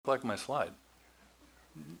Like my slide.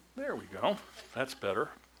 There we go. That's better.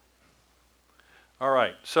 All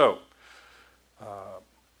right, so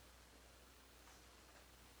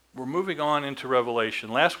we're moving on into Revelation.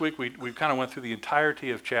 Last week we kind of went through the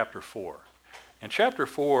entirety of chapter 4. And chapter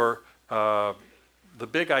 4, the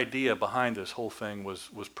big idea behind this whole thing was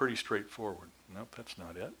pretty straightforward. Nope, that's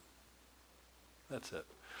not it. That's it.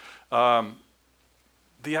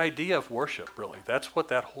 The idea of worship, really. That's what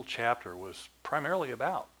that whole chapter was primarily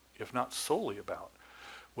about, if not solely about,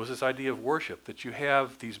 was this idea of worship, that you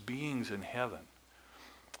have these beings in heaven,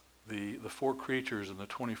 the 4 creatures and the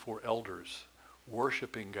 24 elders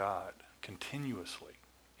worshiping God continuously.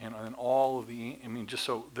 And all of just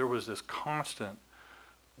so there was this constant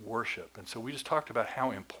worship. And so we just talked about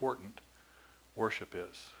how important worship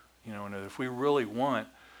is. And if we really want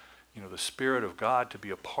the Spirit of God to be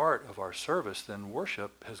a part of our service, then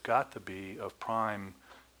worship has got to be of prime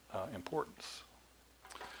importance.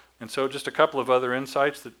 And so just a couple of other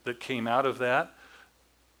insights that came out of that.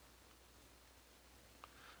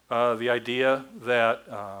 The idea that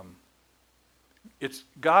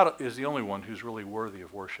God is the only one who's really worthy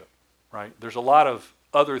of worship, right? There's a lot of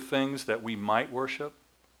other things that we might worship,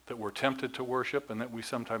 that we're tempted to worship, and that we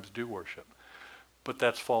sometimes do worship. But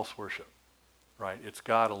that's false worship. Right? It's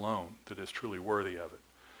God alone that is truly worthy of it.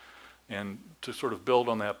 And to sort of build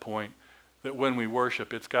on that point, that when we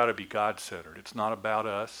worship, it's got to be God-centered. It's not about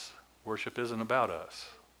us. Worship isn't about us.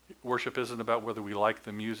 Worship isn't about whether we like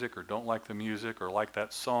the music or don't like the music or like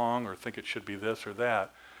that song or think it should be this or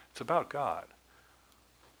that. It's about God.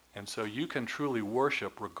 And so you can truly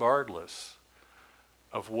worship regardless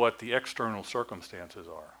of what the external circumstances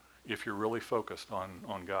are, if you're really focused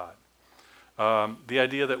on God. The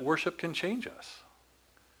idea that worship can change us.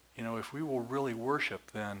 If we will really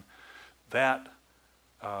worship, then that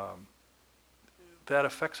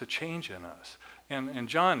affects a change in us. And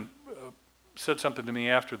John said something to me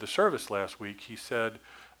after the service last week. He said,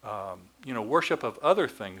 worship of other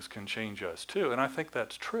things can change us too. And I think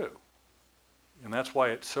that's true. And that's why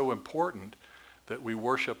it's so important that we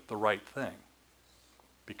worship the right thing.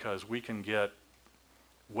 Because we can get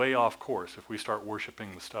way off course if we start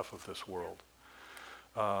worshiping the stuff of this world.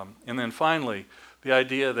 And then finally, the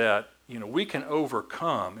idea that we can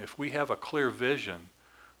overcome if we have a clear vision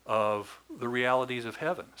of the realities of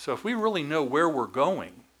heaven. So if we really know where we're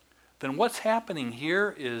going, then what's happening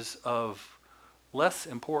here is of less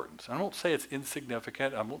importance. I won't say it's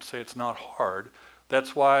insignificant. I won't say it's not hard.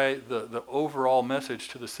 That's why the overall message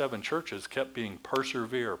to the 7 churches kept being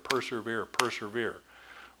persevere, persevere, persevere.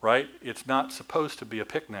 Right? It's not supposed to be a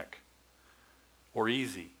picnic or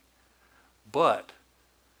easy. But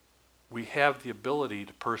we have the ability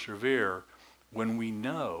to persevere when we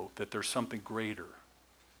know that there's something greater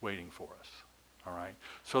waiting for us. All right?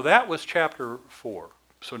 So that was chapter 4.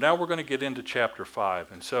 So now we're going to get into chapter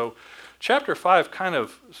 5. And so chapter 5 kind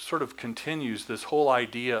of sort of continues this whole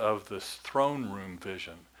idea of this throne room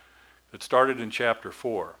vision that started in chapter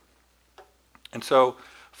 4. And so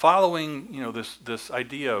following, this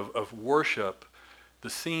idea of worship, the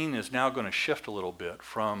scene is now going to shift a little bit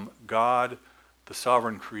from God, the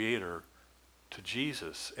sovereign creator, to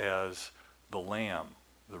Jesus as the Lamb,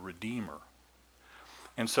 the Redeemer.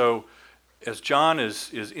 And so as John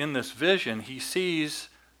is in this vision, he sees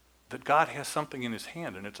that God has something in his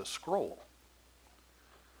hand, and it's a scroll.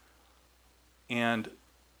 And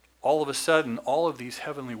all of a sudden, all of these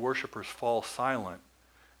heavenly worshipers fall silent.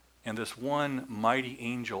 And this one mighty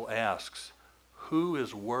angel asks, who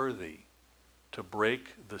is worthy to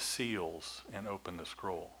break the seals and open the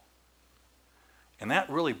scroll? And that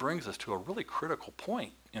really brings us to a really critical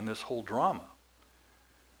point in this whole drama.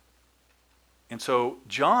 And so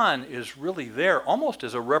John is really there almost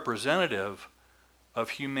as a representative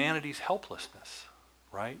of humanity's helplessness,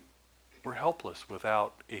 right? We're helpless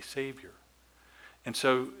without a Savior. And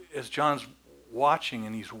so as John's watching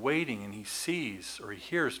and he's waiting and he sees or he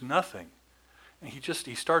hears nothing, and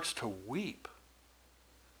he starts to weep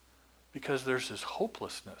because there's this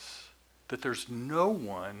hopelessness that there's no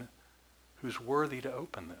one who's worthy to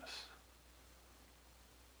open this.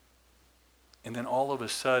 And then all of a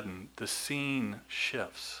sudden the scene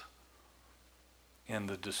shifts and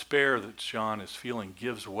the despair that John is feeling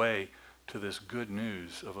gives way to this good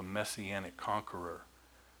news of a messianic conqueror.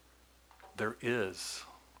 There is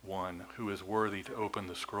one who is worthy to open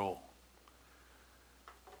the scroll.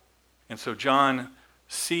 And so John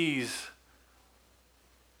sees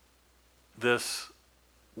this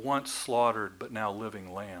once slaughtered but now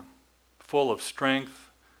living lamb, full of strength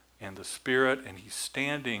and the Spirit, and he's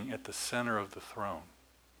standing at the center of the throne.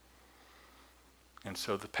 And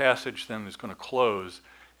so the passage then is going to close,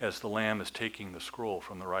 as the Lamb is taking the scroll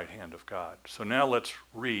from the right hand of God. So now let's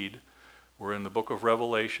read. We're in the book of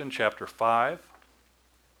Revelation, chapter 5,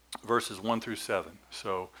 verses 1 through 7.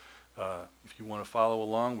 So if you want to follow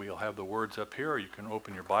along, we'll have the words up here, or you can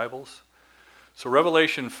open your Bibles. So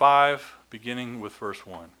Revelation 5, beginning with verse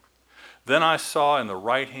 1. Then I saw in the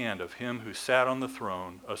right hand of him who sat on the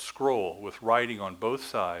throne a scroll with writing on both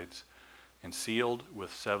sides and sealed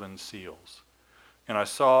with 7 seals. And I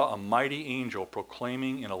saw a mighty angel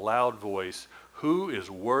proclaiming in a loud voice, "Who is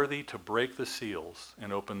worthy to break the seals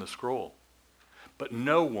and open the scroll?" But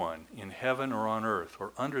no one in heaven or on earth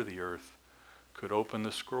or under the earth could open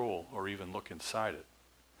the scroll or even look inside it.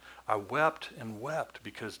 I wept and wept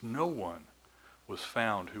because no one was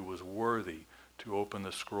found who was worthy to open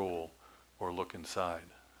the scroll or look inside.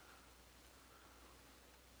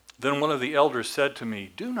 Then one of the elders said to me,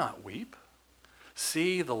 "Do not weep.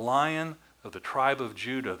 See, the Lion of the tribe of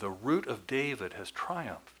Judah, the Root of David, has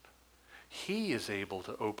triumphed. He is able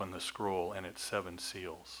to open the scroll and its 7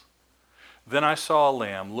 seals." Then I saw a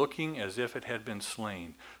lamb looking as if it had been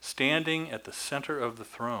slain, standing at the center of the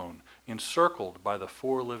throne, encircled by the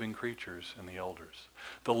 4 living creatures and the elders.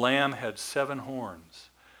 The lamb had 7 horns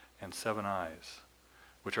and 7 eyes,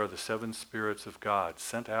 which are the 7 spirits of God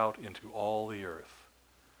sent out into all the earth.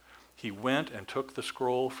 He went and took the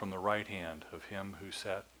scroll from the right hand of him who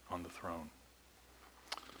sat on the throne.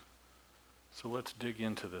 So let's dig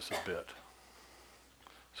into this a bit.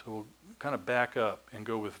 So we'll kind of back up and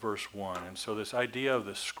go with verse 1. And so this idea of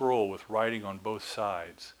the scroll with writing on both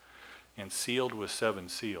sides and sealed with 7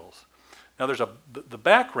 seals. Now there's the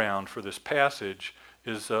background for this passage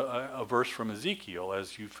is a verse from Ezekiel,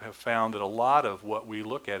 as you have found that a lot of what we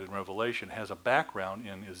look at in Revelation has a background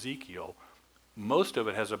in Ezekiel. Most of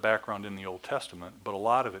it has a background in the Old Testament, but a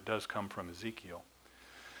lot of it does come from Ezekiel.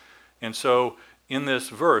 And so in this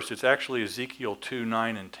verse, it's actually Ezekiel 2,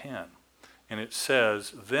 9, and 10. And it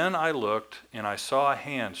says, "Then I looked, and I saw a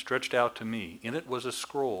hand stretched out to me. In it was a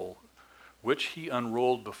scroll, which he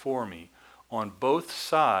unrolled before me. On both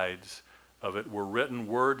sides of it were written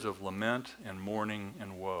words of lament and mourning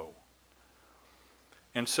and woe."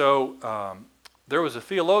 And so there was a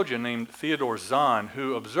theologian named Theodore Zahn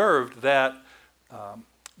who observed that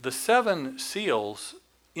the 7 seals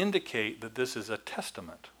indicate that this is a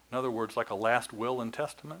testament. In other words, like a last will and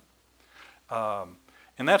testament.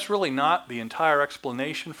 And that's really not the entire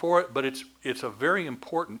explanation for it, but it's a very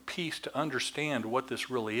important piece to understand what this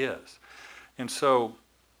really is. And so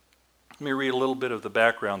let me read a little bit of the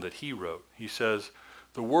background that he wrote. He says,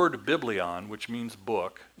 "The word biblion, which means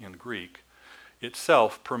book in Greek,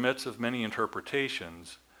 itself permits of many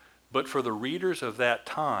interpretations, but for the readers of that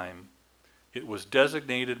time, it was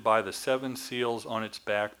designated by the 7 seals on its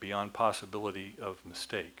back beyond possibility of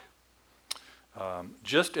mistake.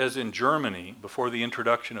 Just as in Germany, before the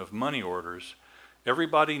introduction of money orders,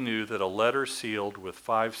 everybody knew that a letter sealed with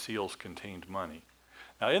 5 seals contained money."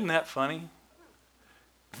 Now, isn't that funny?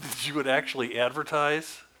 That you would actually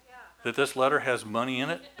advertise that this letter has money in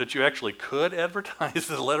it? That you actually could advertise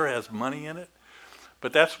that the letter has money in it?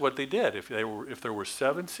 But that's what they did. If there were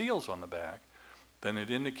 7 seals on the back, then it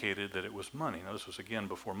indicated that it was money. Now, this was again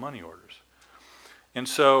before money orders. And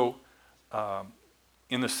so,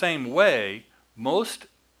 in the same way,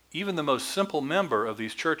 even the most simple member of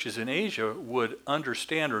these churches in Asia would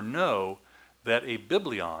understand or know that a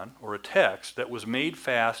biblion, or a text that was made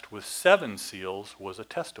fast with 7 seals, was a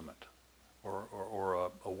testament,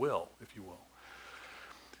 or a will, if you will.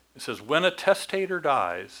 It says, "When a testator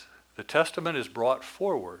dies, the testament is brought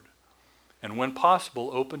forward, and when possible,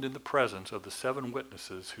 opened in the presence of the 7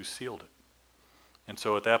 witnesses who sealed it." And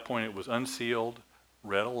so at that point it was unsealed,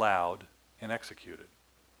 read aloud, and executed.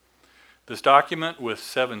 This document with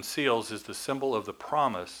 7 seals is the symbol of the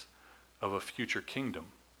promise of a future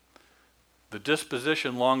kingdom. The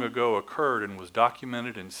disposition long ago occurred and was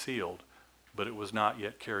documented and sealed, but it was not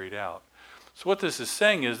yet carried out. So what this is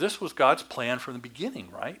saying is this was God's plan from the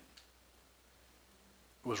beginning, right?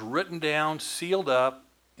 It was written down, sealed up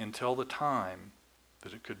until the time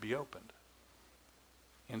that it could be opened.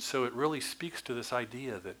 And so it really speaks to this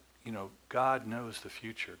idea that, God knows the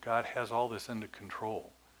future. God has all this under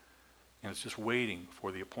control. And it's just waiting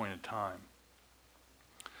for the appointed time.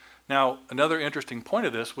 Now, another interesting point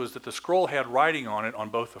of this was that the scroll had writing on it on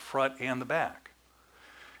both the front and the back.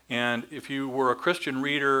 And if you were a Christian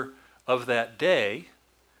reader of that day,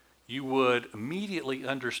 you would immediately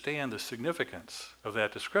understand the significance of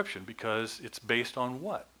that description, because it's based on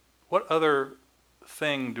what? What other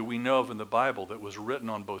thing do we know of in the Bible that was written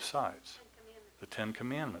on both sides? The 10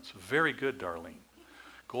 Commandments. Very good, Darlene.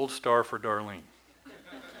 Gold star for Darlene.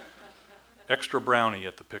 Extra brownie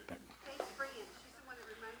at the picnic.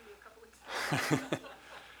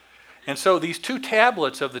 And so these two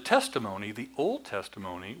tablets of the testimony, the Old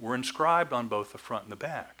Testimony, were inscribed on both the front and the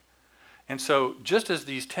back. And so just as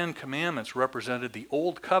these 10 commandments represented the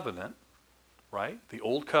Old Covenant, right? The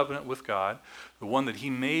Old Covenant with God, the one that he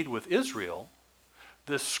made with Israel,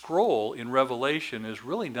 this scroll in Revelation is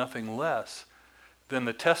really nothing less than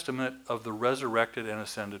the testament of the resurrected and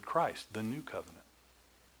ascended Christ, the New Covenant.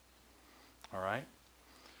 All right?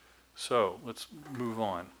 So let's move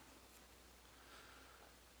on.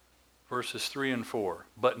 Verses 3 and 4.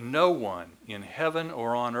 But no one in heaven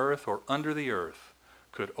or on earth or under the earth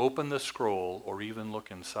could open the scroll or even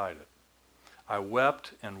look inside it. I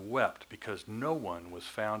wept and wept because no one was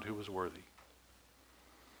found who was worthy.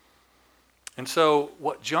 And so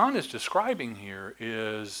what John is describing here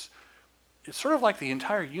is, it's sort of like the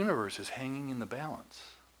entire universe is hanging in the balance.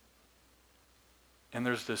 And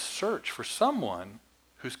there's this search for someone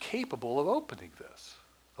who's capable of opening this,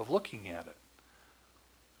 of looking at it,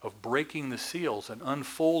 of breaking the seals and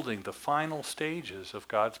unfolding the final stages of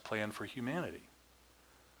God's plan for humanity.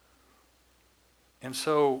 And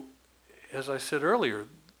so, as I said earlier,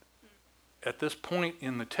 at this point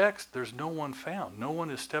in the text, there's no one found. No one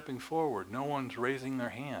is stepping forward. No one's raising their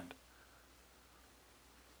hand.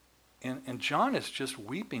 And John is just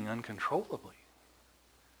weeping uncontrollably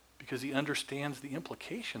because he understands the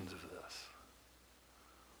implications of this.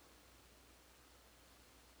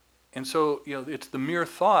 And so, it's the mere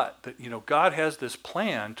thought that, God has this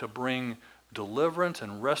plan to bring deliverance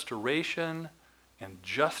and restoration and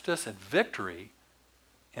justice and victory,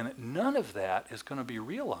 and that none of that is going to be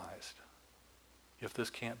realized if this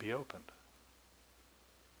can't be opened.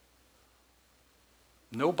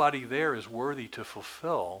 Nobody there is worthy to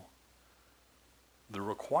fulfill the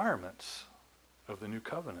requirements of the new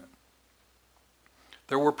covenant.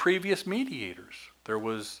 There were previous mediators. There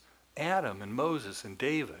was Adam and Moses and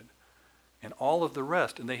David and all of the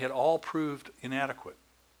rest, and they had all proved inadequate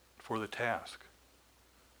for the task.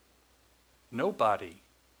 Nobody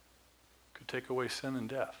could take away sin and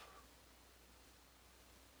death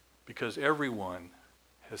because everyone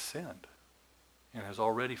has sinned and has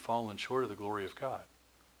already fallen short of the glory of God.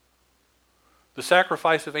 The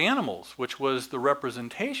sacrifice of animals, which was the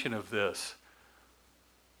representation of this,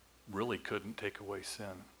 really couldn't take away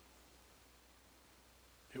sin.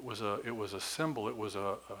 It was a symbol, it was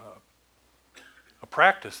a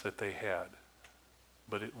practice that they had,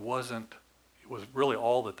 but it was really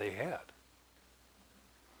all that they had.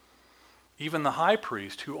 Even the high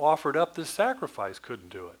priest who offered up this sacrifice couldn't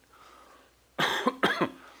do it.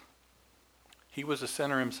 He was a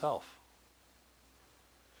sinner himself,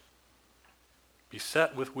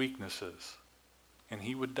 beset with weaknesses, and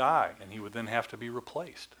he would die, and he would then have to be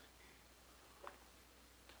replaced.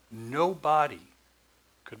 Nobody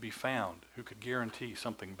could be found who could guarantee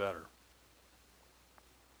something better.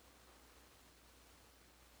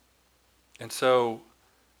 And so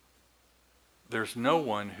there's no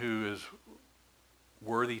one who is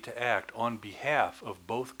worthy to act on behalf of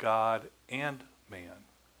both God and man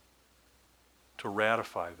to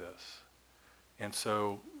ratify this. And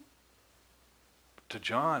so to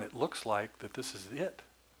John, it looks like that this is it.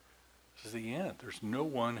 This is the end. There's no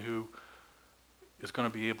one who is going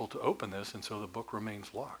to be able to open this, and so the book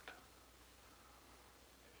remains locked.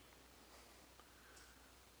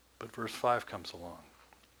 But verse 5 comes along.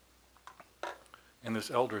 And this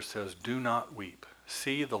elder says, "Do not weep.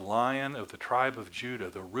 See, the Lion of the tribe of Judah,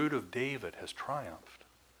 the Root of David, has triumphed.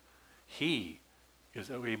 He is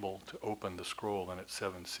able to open the scroll and its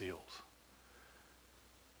 7 seals."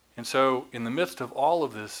 And so, in the midst of all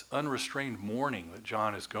of this unrestrained mourning that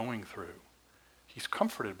John is going through, he's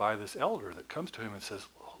comforted by this elder that comes to him and says,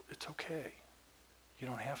 "Well, it's okay. You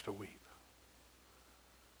don't have to weep.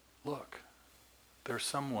 Look, there's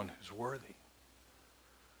someone who's worthy."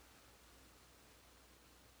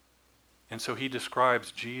 And so he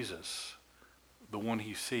describes Jesus, the one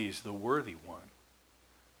he sees, the worthy one.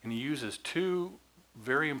 And he uses 2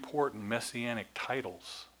 very important messianic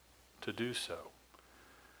titles to do so.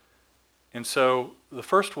 And so the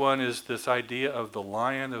first one is this idea of the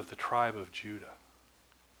Lion of the tribe of Judah.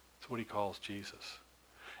 That's what he calls Jesus.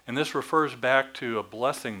 And this refers back to a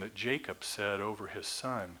blessing that Jacob said over his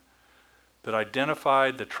son that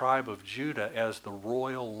identified the tribe of Judah as the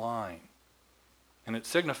royal line. And it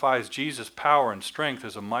signifies Jesus' power and strength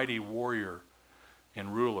as a mighty warrior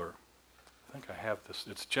and ruler. I think I have this.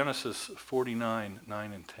 It's Genesis 49,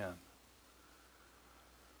 9 and 10.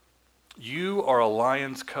 "You are a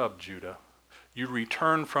lion's cub, Judah. You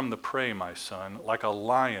return from the prey, my son. Like a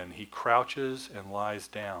lion, he crouches and lies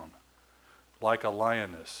down. Like a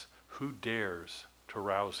lioness, who dares to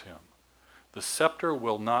rouse him? The scepter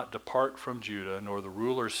will not depart from Judah, nor the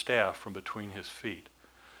ruler's staff from between his feet,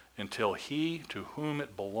 until he to whom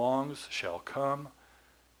it belongs shall come,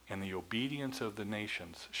 and the obedience of the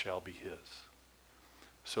nations shall be his.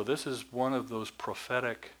 So this is one of those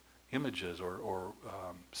prophetic images or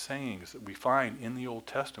sayings that we find in the Old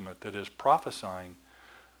Testament that is prophesying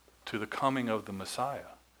to the coming of the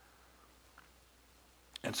Messiah.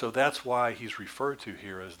 And so that's why he's referred to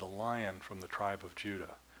here as the Lion from the tribe of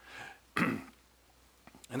Judah.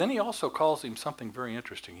 And then he also calls him something very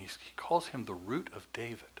interesting. He calls him the Root of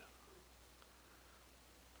David.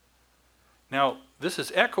 Now, this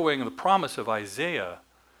is echoing the promise of Isaiah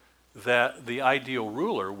that the ideal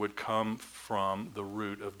ruler would come from the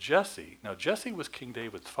root of Jesse. Now, Jesse was King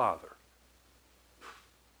David's father.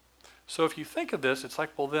 So if you think of this, it's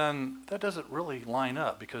like, well, then that doesn't really line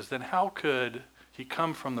up, because then how could he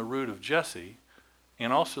come from the root of Jesse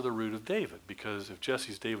and also the root of David? Because if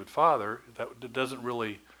Jesse's David's father, that doesn't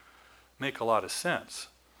really make a lot of sense.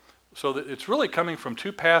 So it's really coming from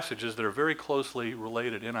two passages that are very closely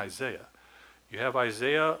related in Isaiah. You have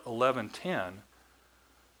Isaiah 11:10,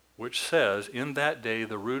 which says, "In that day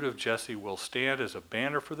the root of Jesse will stand as a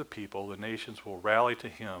banner for the people. The nations will rally to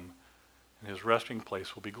him, and his resting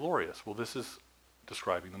place will be glorious." Well, this is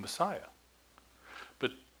describing the Messiah.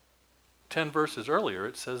 But 10 verses earlier,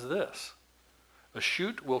 it says this: "A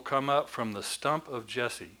shoot will come up from the stump of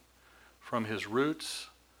Jesse. From his roots,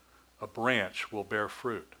 a branch will bear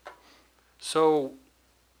fruit." So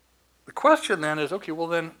the question then is, okay, well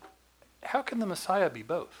then, how can the Messiah be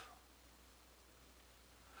both?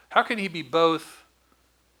 How can he be both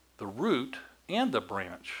the root and the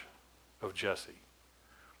branch of Jesse?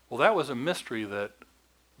 Well, that was a mystery that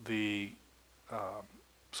the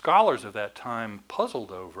scholars of that time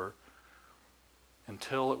puzzled over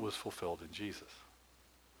until it was fulfilled in Jesus.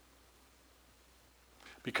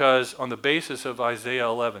 Because on the basis of Isaiah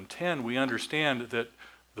 11:10, we understand that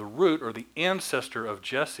the root or the ancestor of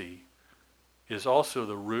Jesse is also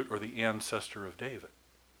the root or the ancestor of David.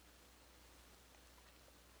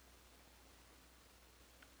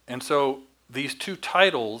 And so these two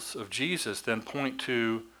titles of Jesus then point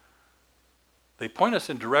us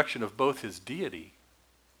in direction of both his deity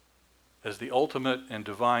as the ultimate and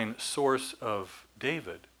divine source of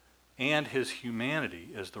David, and his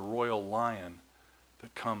humanity as the royal lion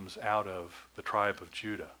that comes out of the tribe of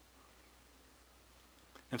Judah.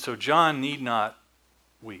 And so John need not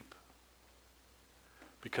weep,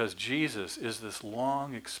 because Jesus is this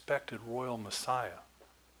long-expected royal Messiah.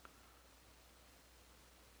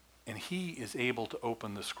 And he is able to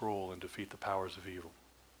open the scroll and defeat the powers of evil.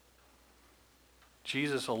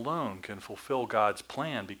 Jesus alone can fulfill God's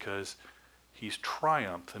plan because he's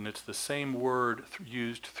triumphed, and it's the same word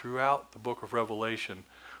used throughout the book of Revelation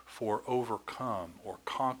for overcome or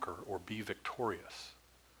conquer or be victorious.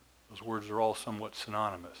 Those words are all somewhat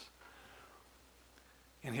synonymous.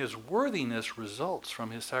 And his worthiness results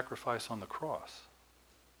from his sacrifice on the cross.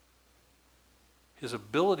 His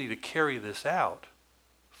ability to carry this out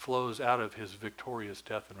flows out of his victorious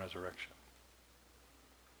death and resurrection.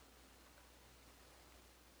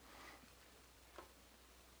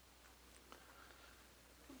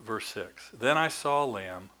 Verse 6, "Then I saw a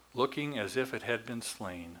lamb, looking as if it had been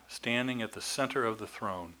slain, standing at the center of the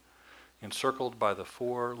throne, encircled by the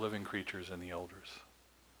 4 living creatures and the elders."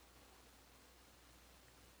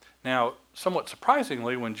 Now, somewhat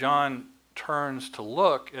surprisingly, when John turns to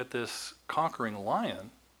look at this conquering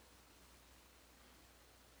lion,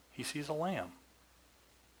 he sees a lamb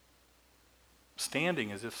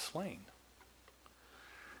standing as if slain.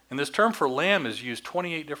 And this term for lamb is used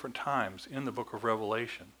 28 different times in the book of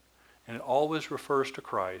Revelation. And it always refers to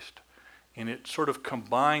Christ. And it sort of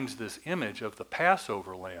combines this image of the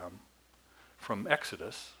Passover lamb from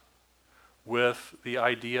Exodus with the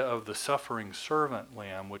idea of the suffering servant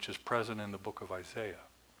lamb, which is present in the book of Isaiah.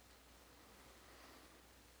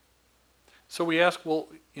 So we ask, well,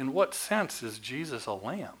 in what sense is Jesus a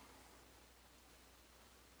lamb?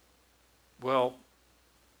 Well,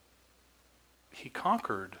 he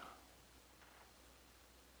conquered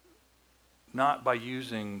not by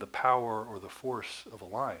using the power or the force of a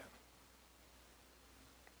lion,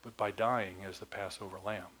 but by dying as the Passover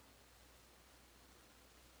lamb.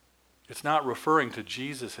 It's not referring to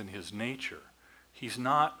Jesus in his nature. He's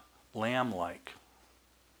not lamb-like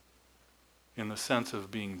in the sense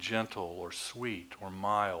of being gentle or sweet or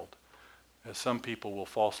mild, as some people will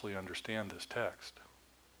falsely understand this text.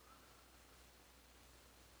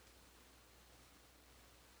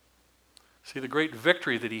 See, the great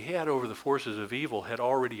victory that he had over the forces of evil had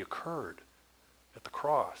already occurred at the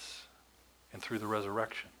cross and through the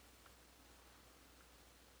resurrection.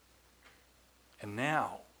 And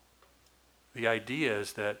now, the idea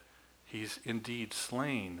is that he's indeed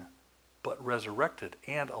slain, but resurrected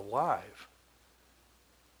and alive.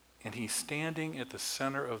 And he's standing at the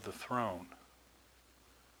center of the throne.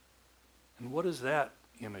 And what does that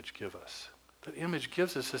image give us? That image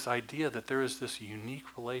gives us this idea that there is this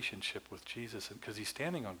unique relationship with Jesus because he's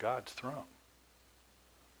standing on God's throne.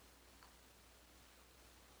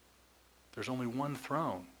 There's only one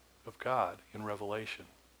throne of God in Revelation,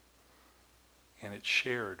 and it's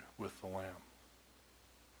shared with the Lamb.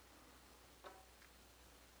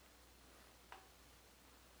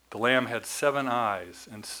 The Lamb had 7 eyes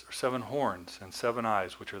and 7 horns and 7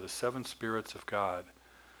 eyes, which are the 7 spirits of God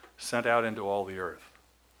sent out into all the earth.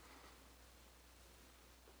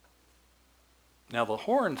 Now the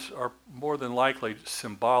horns are more than likely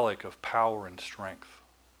symbolic of power and strength.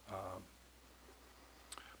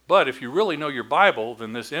 But if you really know your Bible,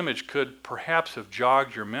 then this image could perhaps have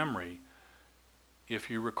jogged your memory if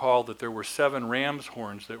you recall that there were 7 ram's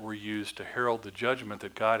horns that were used to herald the judgment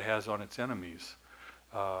that God has on its enemies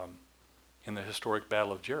in the historic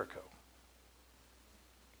Battle of Jericho.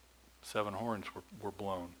 7 horns were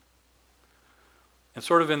blown. And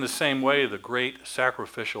sort of in the same way, the great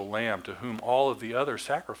sacrificial lamb to whom all of the other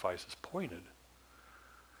sacrifices pointed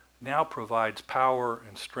now provides power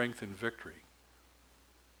and strength and victory.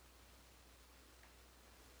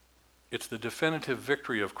 It's the definitive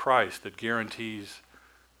victory of Christ that guarantees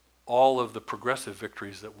all of the progressive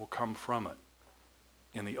victories that will come from it,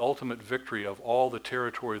 and the ultimate victory of all the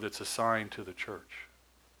territory that's assigned to the church.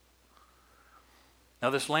 Now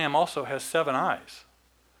this lamb also has 7 eyes,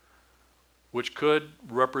 which could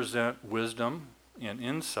represent wisdom and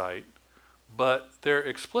insight, but they're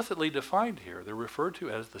explicitly defined here. They're referred to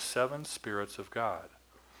as the 7 spirits of God.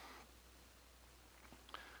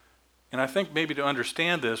 And I think maybe to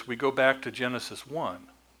understand this, we go back to Genesis 1,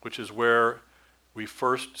 which is where we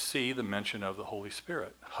first see the mention of the Holy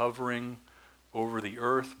Spirit, hovering over the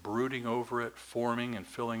earth, brooding over it, forming and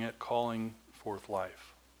filling it, calling forth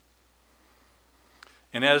life.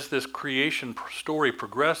 And as this creation story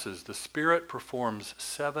progresses, the Spirit performs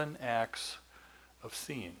 7 acts of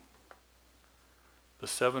seeing. The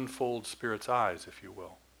 7-fold Spirit's eyes, if you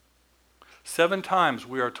will. 7 times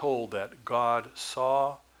we are told that God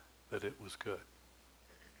saw that it was good.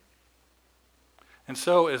 And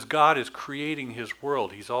so as God is creating his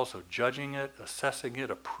world, he's also judging it, assessing it,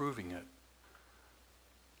 approving it,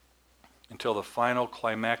 until the final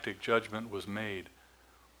climactic judgment was made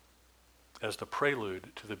as the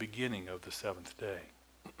prelude to the beginning of the 7th day.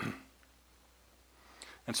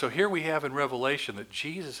 And so here we have in Revelation that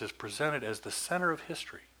Jesus is presented as the center of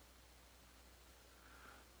history,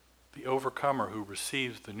 the overcomer who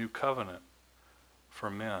receives the new covenant for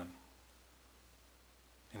men.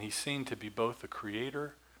 And he's seen to be both the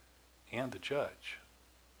creator and the judge.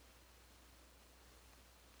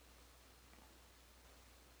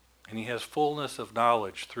 And he has fullness of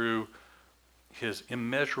knowledge through his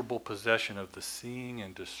immeasurable possession of the seeing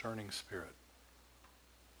and discerning spirit.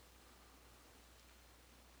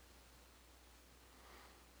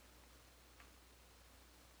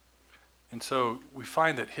 And so we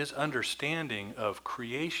find that his understanding of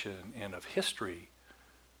creation and of history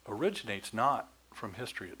originates not from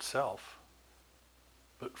history itself,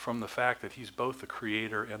 but from the fact that he's both the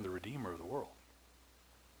creator and the redeemer of the world.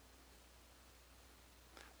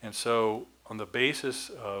 And so on the basis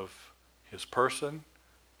of his person,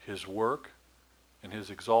 his work, and his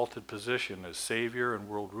exalted position as Savior and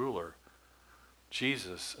world ruler,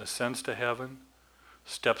 Jesus ascends to heaven,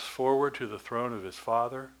 steps forward to the throne of his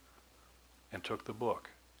Father, and took the book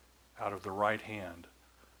out of the right hand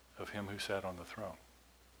of him who sat on the throne.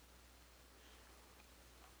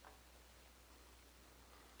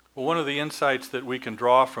 Well, one of the insights that we can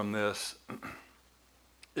draw from this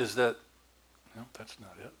is that, no, that's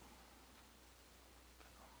not it,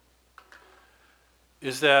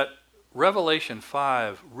 is that Revelation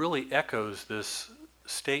 5 really echoes this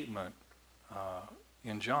statement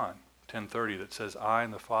in John 10:30 that says, I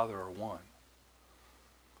and the Father are one.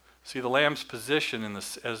 See, the Lamb's position in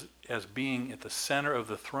this, as being at the center of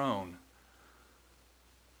the throne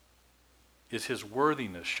is his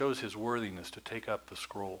worthiness, shows his worthiness to take up the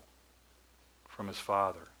scroll from his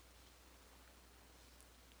Father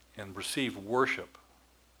and receive worship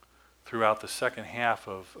throughout the second half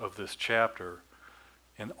of this chapter.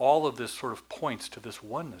 And all of this sort of points to this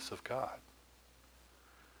oneness of God.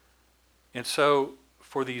 And so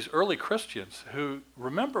for these early Christians who,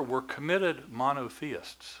 remember, were committed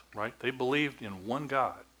monotheists, right? They believed in one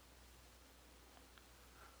God.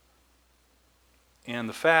 And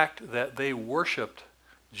the fact that they worshiped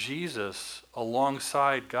Jesus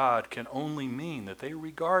alongside God can only mean that they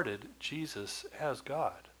regarded Jesus as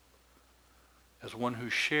God, as one who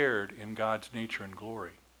shared in God's nature and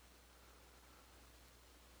glory.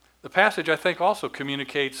 The passage, I think, also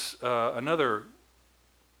communicates another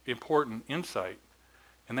important insight,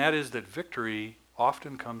 and that is that victory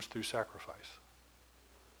often comes through sacrifice.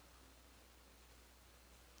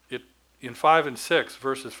 In 5 and 6,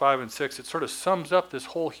 verses 5 and 6, it sort of sums up this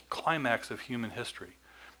whole climax of human history.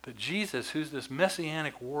 That Jesus, who's this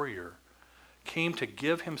messianic warrior, came to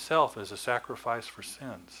give himself as a sacrifice for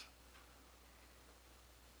sins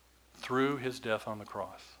through his death on the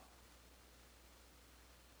cross.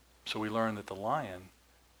 So we learn that the lion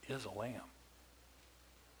is a lamb.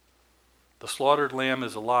 The slaughtered lamb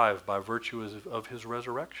is alive by virtue of his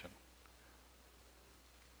resurrection,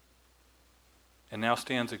 and now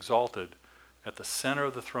stands exalted at the center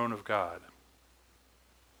of the throne of God,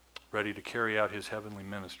 ready to carry out his heavenly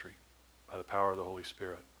ministry by the power of the Holy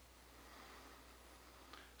Spirit.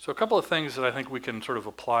 So a couple of things that I think we can sort of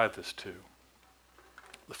apply this to.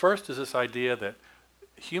 The first is this idea that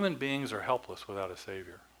human beings are helpless without a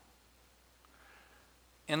Savior.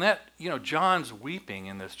 And that, John's weeping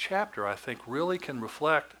in this chapter, I think, really can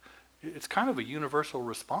reflect, it's kind of a universal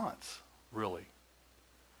response, really,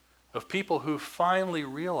 of people who finally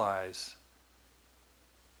realize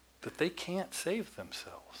that they can't save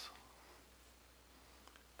themselves.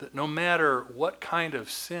 That no matter what kind of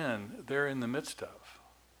sin they're in the midst of,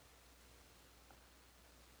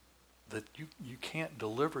 that you can't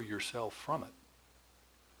deliver yourself from it.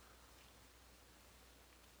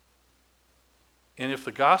 And if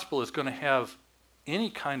the gospel is going to have any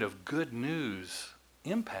kind of good news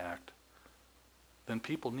impact, then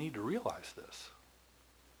people need to realize this.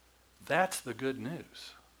 That's the good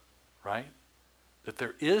news, right? That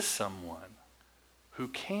there is someone who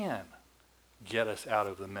can get us out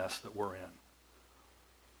of the mess that we're in.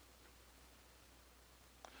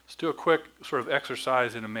 Let's do a quick sort of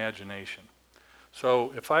exercise in imagination.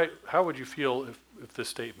 So how would you feel if this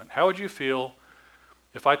statement? How would you feel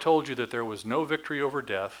if I told you that there was no victory over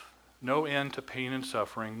death, no end to pain and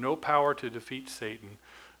suffering, no power to defeat Satan,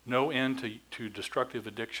 no end to destructive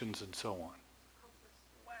addictions, and so on?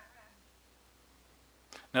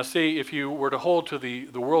 Now see, if you were to hold to the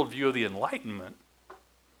worldview of the Enlightenment,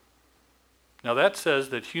 now that says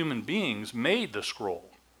that human beings made the scroll.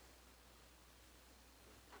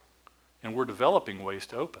 And we're developing ways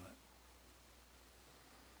to open it.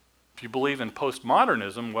 If you believe in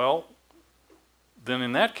postmodernism, well, then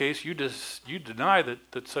in that case you deny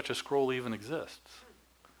that such a scroll even exists.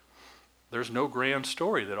 There's no grand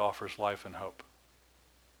story that offers life and hope.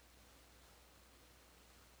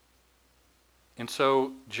 And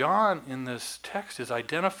so John in this text is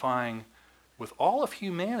identifying with all of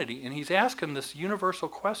humanity, and he's asking this universal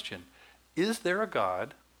question: is there a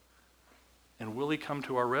God, and will he come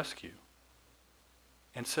to our rescue?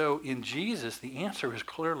 And so in Jesus, the answer is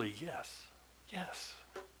clearly yes. Yes.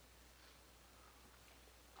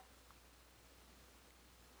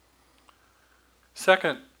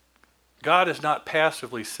 Second, God is not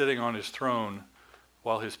passively sitting on his throne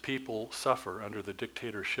while his people suffer under the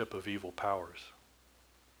dictatorship of evil powers.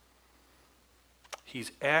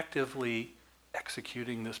 He's actively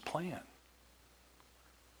executing this plan.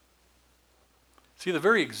 See, the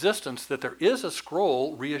very existence that there is a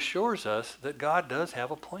scroll reassures us that God does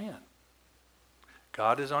have a plan.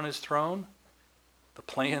 God is on his throne, the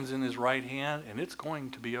plan's in his right hand, and it's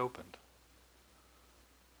going to be opened.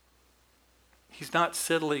 He's not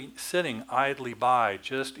sitting idly by,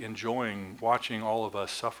 just enjoying watching all of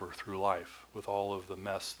us suffer through life with all of the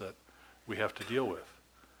mess that we have to deal with.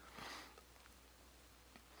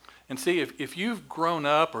 And see, if you've grown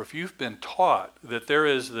up or if you've been taught that there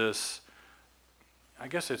is this, I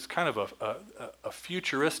guess it's kind of a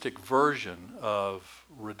futuristic version of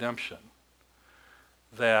redemption,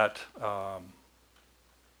 that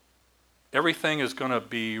everything is going to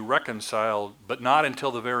be reconciled, but not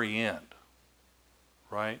until the very end.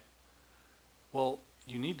 Right? Well,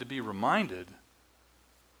 you need to be reminded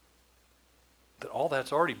that all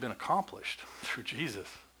that's already been accomplished through Jesus.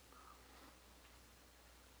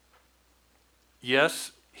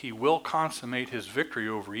 Yes, he will consummate his victory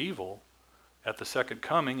over evil at the second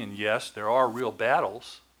coming, and yes, there are real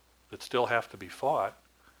battles that still have to be fought,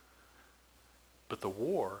 but the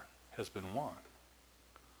war has been won.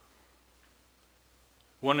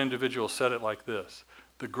 One individual said it like this: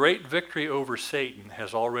 the great victory over Satan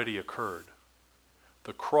has already occurred.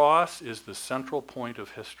 The cross is the central point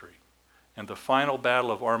of history, and the final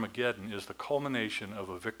battle of Armageddon is the culmination of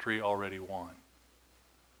a victory already won.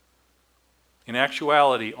 In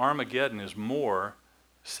actuality, Armageddon is more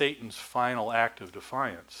Satan's final act of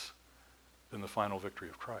defiance than the final victory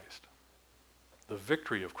of Christ. The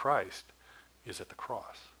victory of Christ is at the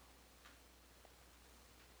cross.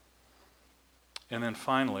 And then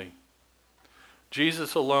finally,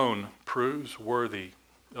 Jesus alone proves worthy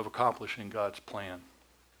of accomplishing God's plan.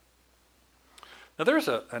 Now there's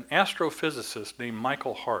an astrophysicist named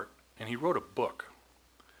Michael Hart, and he wrote a book.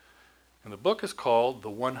 And the book is called The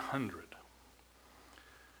 100.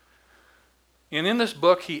 And in this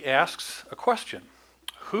book he asks a question.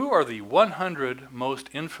 Who are the 100 most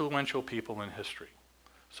influential people in history?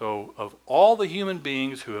 So of all the human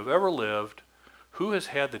beings who have ever lived, who has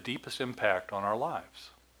had the deepest impact on our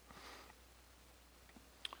lives?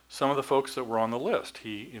 Some of the folks that were on the list,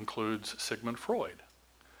 he includes Sigmund Freud,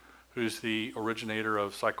 who's the originator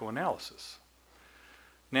of psychoanalysis.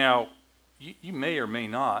 Now, you may or may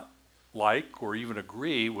not like or even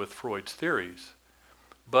agree with Freud's theories,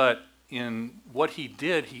 but in what he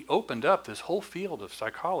did, he opened up this whole field of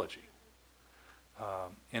psychology.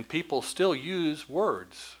 And people still use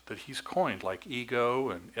words that he's coined, like ego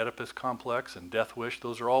and Oedipus complex and death wish.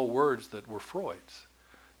 Those are all words that were Freud's.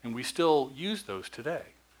 And we still use those today.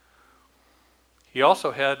 He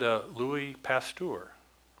also had Louis Pasteur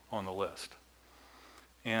on the list.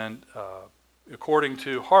 And according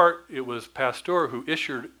to Hart, it was Pasteur who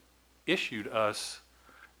ushered us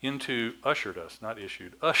into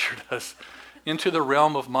the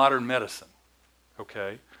realm of modern medicine.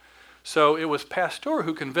 Okay? So it was Pasteur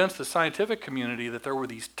who convinced the scientific community that there were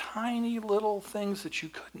these tiny little things that you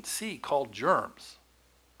couldn't see called germs.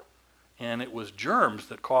 And it was germs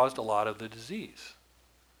that caused a lot of the disease.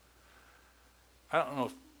 I don't know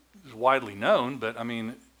if it's widely known, but I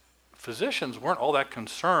mean, physicians weren't all that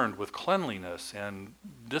concerned with cleanliness and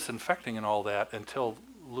disinfecting and all that until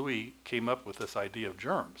Louis came up with this idea of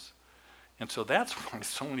germs. And so that's why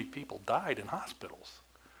so many people died in hospitals.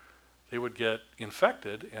 They would get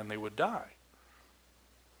infected and they would die.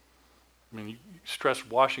 I mean, you stress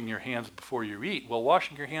washing your hands before you eat. Well,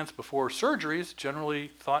 washing your hands before surgery is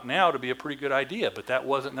generally thought now to be a pretty good idea, but that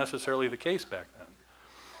wasn't necessarily the case back then.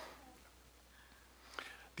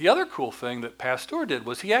 The other cool thing that Pasteur did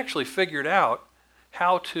was he actually figured out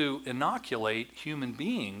how to inoculate human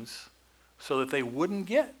beings so that they wouldn't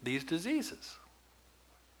get these diseases.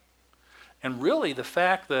 And really, the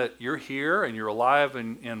fact that you're here and you're alive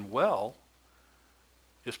and well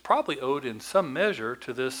is probably owed in some measure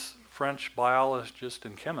to this French biologist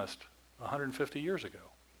and chemist 150 years ago.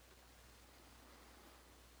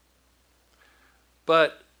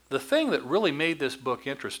 But the thing that really made this book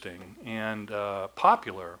interesting and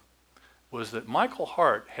popular was that Michael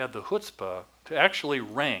Hart had the chutzpah to actually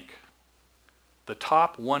rank the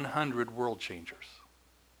top 100 world changers.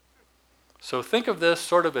 So think of this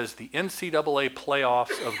sort of as the NCAA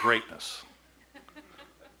playoffs of greatness.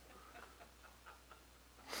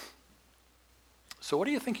 So what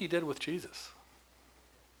do you think he did with Jesus?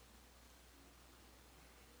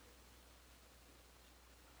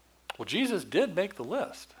 Well, Jesus did make the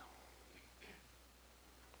list.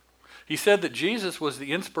 He said that Jesus was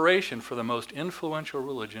the inspiration for the most influential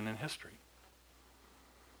religion in history.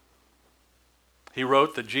 He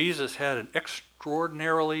wrote that Jesus had an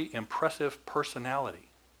extraordinarily impressive personality.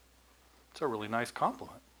 It's a really nice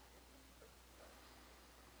compliment.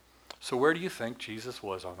 So where do you think Jesus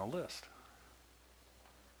was on the list?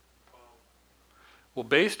 Well,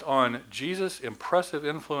 based on Jesus' impressive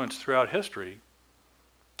influence throughout history,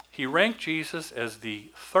 he ranked Jesus as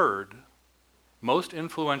the third most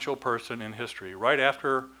influential person in history, right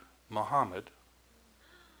after Muhammad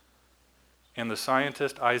and the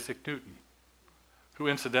scientist Isaac Newton, who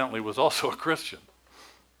incidentally was also a Christian.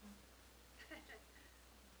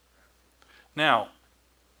 Now,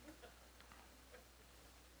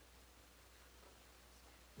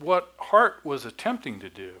 what Hart was attempting to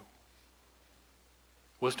do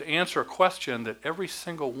was to answer a question that every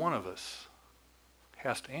single one of us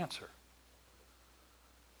has to answer.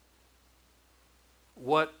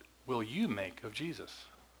 What will you make of Jesus?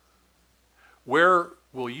 Where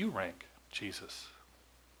will you rank Jesus?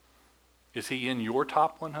 Is he in your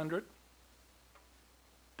top 100?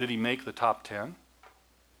 Did he make the top 10?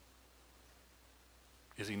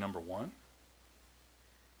 Is he number 1?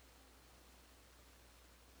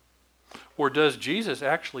 Or does Jesus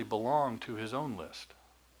actually belong to his own list?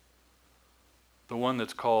 The one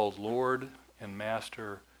that's called Lord and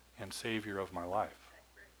Master and Savior of my life.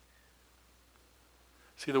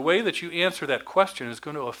 See, the way that you answer that question is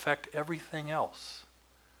going to affect everything else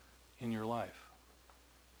in your life.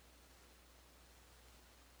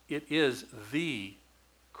 It is the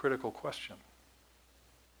critical question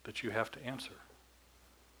that you have to answer.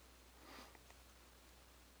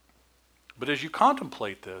 But as you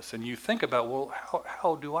contemplate this and you think about, well,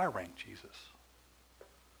 how do I rank Jesus?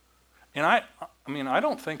 And I mean, I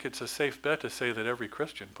don't think it's a safe bet to say that every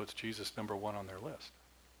Christian puts Jesus number one on their list.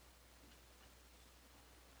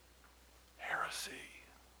 Heresy.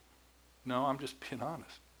 No, I'm just being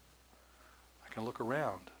honest. I can look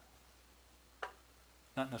around.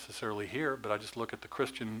 Not necessarily here, but I just look at the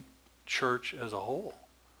Christian church as a whole.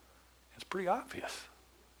 It's pretty obvious.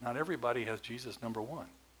 Not everybody has Jesus number one.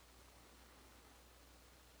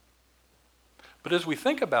 But as we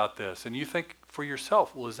think about this, and you think for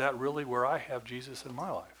yourself, well, is that really where I have Jesus in my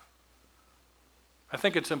life? I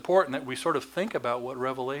think it's important that we sort of think about what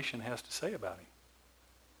Revelation has to say about him.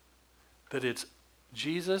 That it's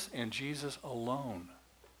Jesus and Jesus alone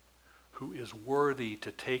who is worthy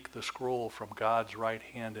to take the scroll from God's right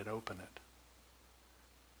hand and open it.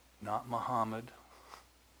 Not Muhammad,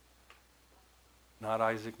 not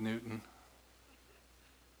Isaac Newton.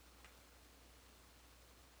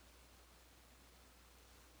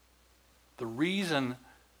 The reason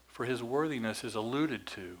for his worthiness is alluded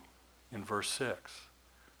to in verse 6.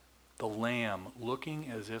 The Lamb looking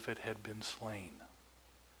as if it had been slain,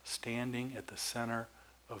 standing at the center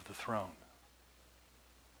of the throne.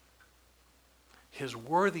 His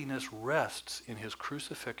worthiness rests in his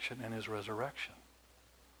crucifixion and his resurrection.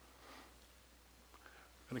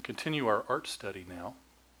 I'm going to continue our art study now.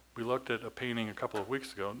 We looked at a painting a couple of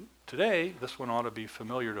weeks ago. Today, this one ought to be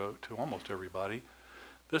familiar to almost everybody.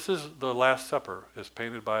 This is The Last Supper. It's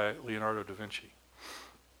painted by Leonardo da Vinci.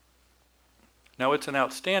 Now, it's an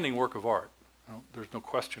outstanding work of art. There's no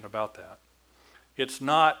question about that. It's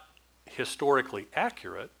not historically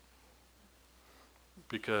accurate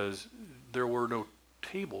because there were no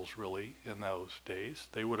tables really in those days.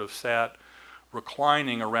 They would have sat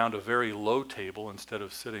reclining around a very low table instead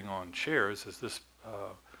of sitting on chairs, as this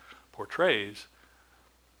portrays.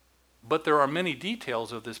 But there are many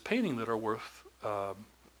details of this painting that are worth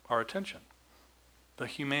our attention. The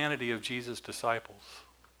humanity of Jesus' disciples,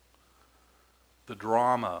 the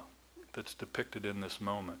drama that's depicted in this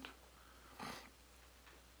moment,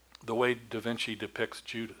 the way Da Vinci depicts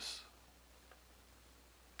Judas.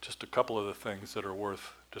 Just a couple of the things that are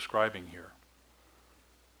worth describing here.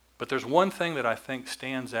 But there's one thing that I think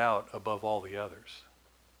stands out above all the others.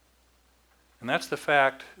 And that's the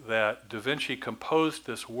fact that Da Vinci composed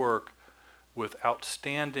this work with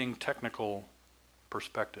outstanding technical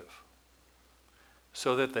perspective,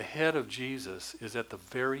 so that the head of Jesus is at the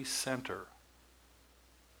very center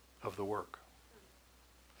of the work.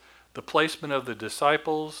 The placement of the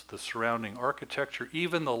disciples, the surrounding architecture,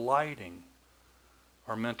 even the lighting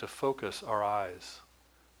are meant to focus our eyes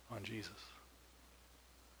on Jesus.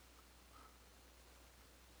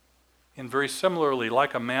 And very similarly,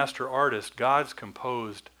 like a master artist, God's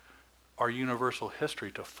composed our universal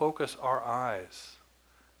history to focus our eyes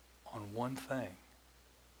on one thing.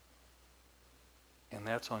 And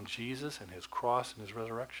that's on Jesus and his cross and his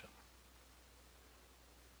resurrection.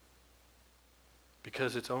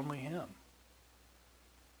 Because it's only him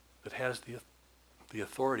that has the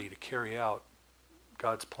authority to carry out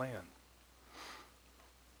God's plan.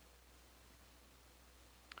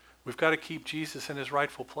 We've got to keep Jesus in his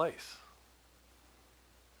rightful place.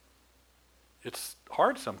 It's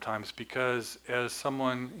hard sometimes because as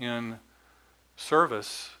someone in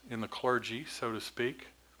service, in the clergy, so to speak,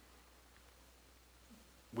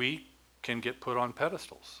 we can get put on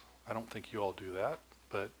pedestals. I don't think you all do that,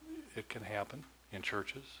 but it can happen in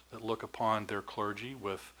churches that look upon their clergy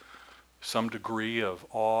with some degree of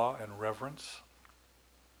awe and reverence.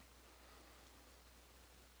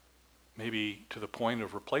 Maybe to the point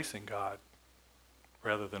of replacing God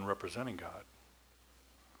rather than representing God.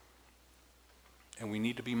 And we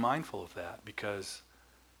need to be mindful of that because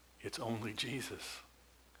it's only Jesus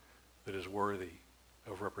that is worthy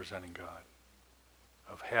of representing God,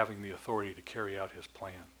 of having the authority to carry out his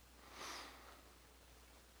plan.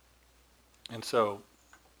 And so,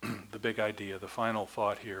 the big idea, the final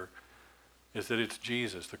thought here, is that it's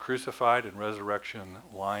Jesus, the crucified and resurrection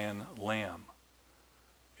lion lamb,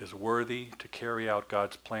 is worthy to carry out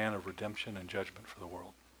God's plan of redemption and judgment for the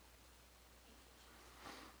world.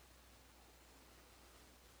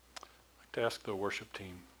 I'd like to ask the worship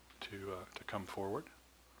team to come forward.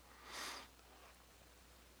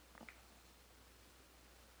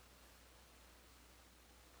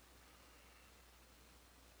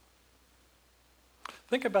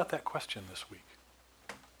 Think about that question this week.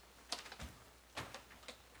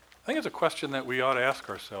 I think it's a question that we ought to ask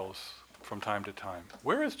ourselves from time to time.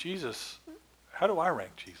 Where is Jesus? How do I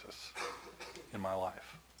rank Jesus in my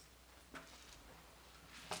life?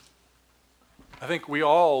 I think we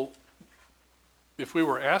all if we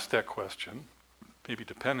were asked that question, maybe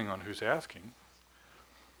depending on who's asking,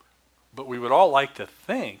 but we would all like to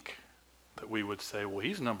think that we would say, well,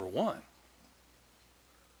 he's number one.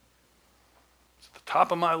 It's at the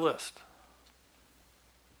top of my list.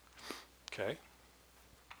 Okay.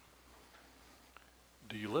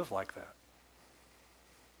 Do you live like that?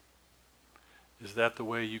 Is that the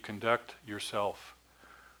way you conduct yourself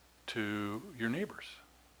to your neighbors?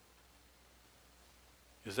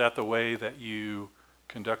 Is that the way that you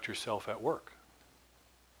conduct yourself at work?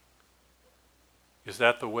 Is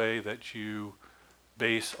that the way that you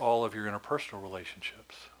base all of your interpersonal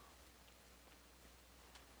relationships?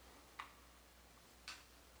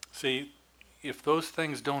 See, if those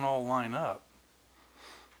things don't all line up,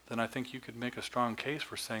 then I think you could make a strong case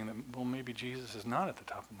for saying that, well, maybe Jesus is not at the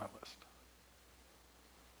top of my list.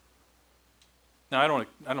 Now,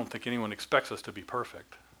 I don't think anyone expects us to be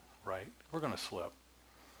perfect, right? We're going to slip.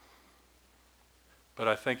 But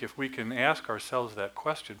I think if we can ask ourselves that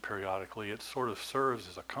question periodically, it sort of serves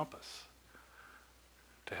as a compass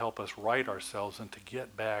to help us right ourselves and to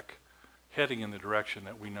get back heading in the direction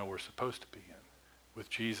that we know we're supposed to be in, with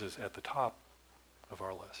Jesus at the top of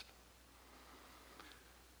our list.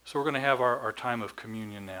 So we're going to have our time of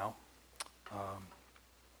communion now.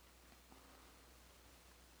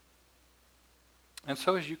 And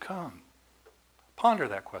so as you come, ponder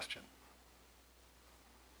that question.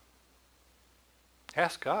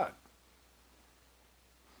 Ask God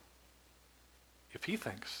if he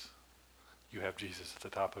thinks you have Jesus at the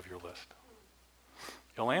top of your list.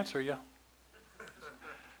 He'll answer you.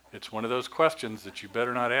 It's one of those questions that you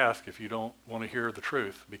better not ask if you don't want to hear the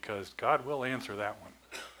truth, because God will answer that one.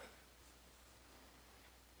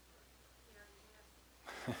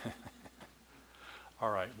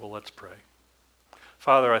 All right, well, let's pray.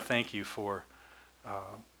 Father, I thank you for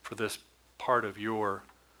this part of your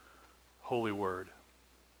holy word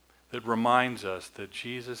that reminds us that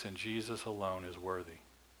Jesus and Jesus alone is worthy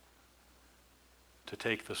to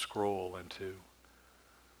take the scroll and to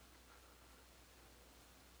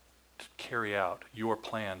carry out your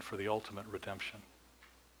plan for the ultimate redemption.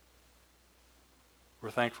 We're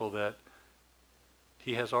thankful that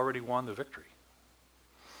he has already won the victory.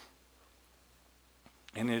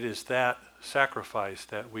 And it is that sacrifice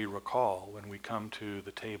that we recall when we come to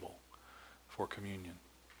the table for communion.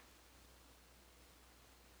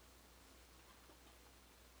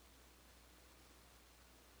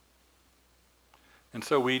 And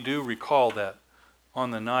so we do recall that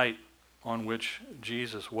on the night on which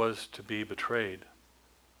Jesus was to be betrayed,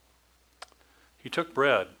 he took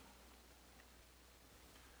bread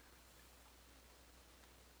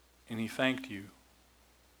and he thanked you.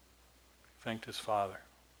 He thanked his Father.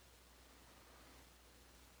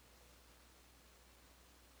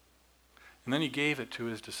 And then he gave it to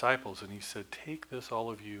his disciples and he said, "Take this, all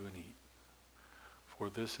of you, and eat, for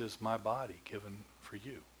this is my body given for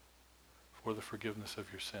you, for the forgiveness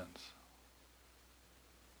of your sins."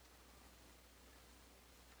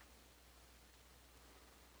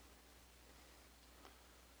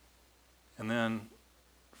 And then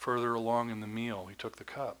further along in the meal, he took the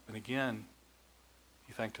cup, and again,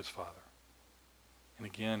 he thanked his Father. And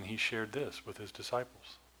again, he shared this with his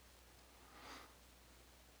disciples.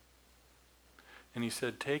 And he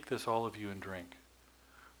said, "Take this, all of you, and drink,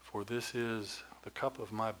 for this is the cup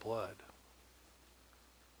of my blood,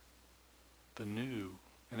 the new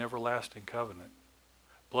and everlasting covenant,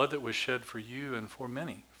 blood that was shed for you and for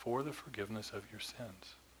many, for the forgiveness of your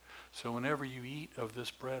sins. So whenever you eat of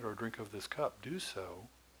this bread or drink of this cup, do so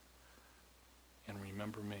and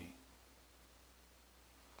remember me."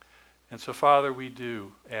 And so, Father, we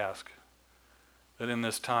do ask that in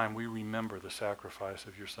this time we remember the sacrifice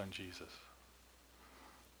of your Son, Jesus.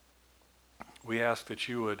 We ask that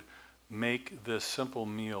you would make this simple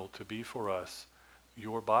meal to be for us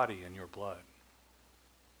your body and your blood.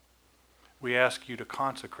 We ask you to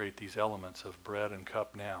consecrate these elements of bread and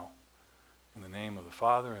cup now in the name of the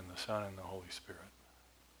Father and the Son and the Holy Spirit.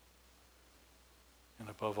 And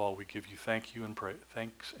above all, we give you thanks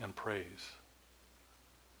and praise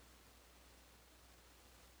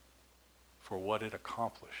for what it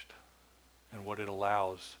accomplished and what it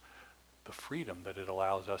allows, the freedom that it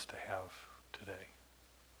allows us to have today.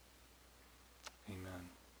 Amen.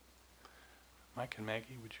 Mike and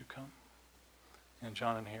Maggie, would you come? And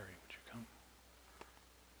John and Harry, would you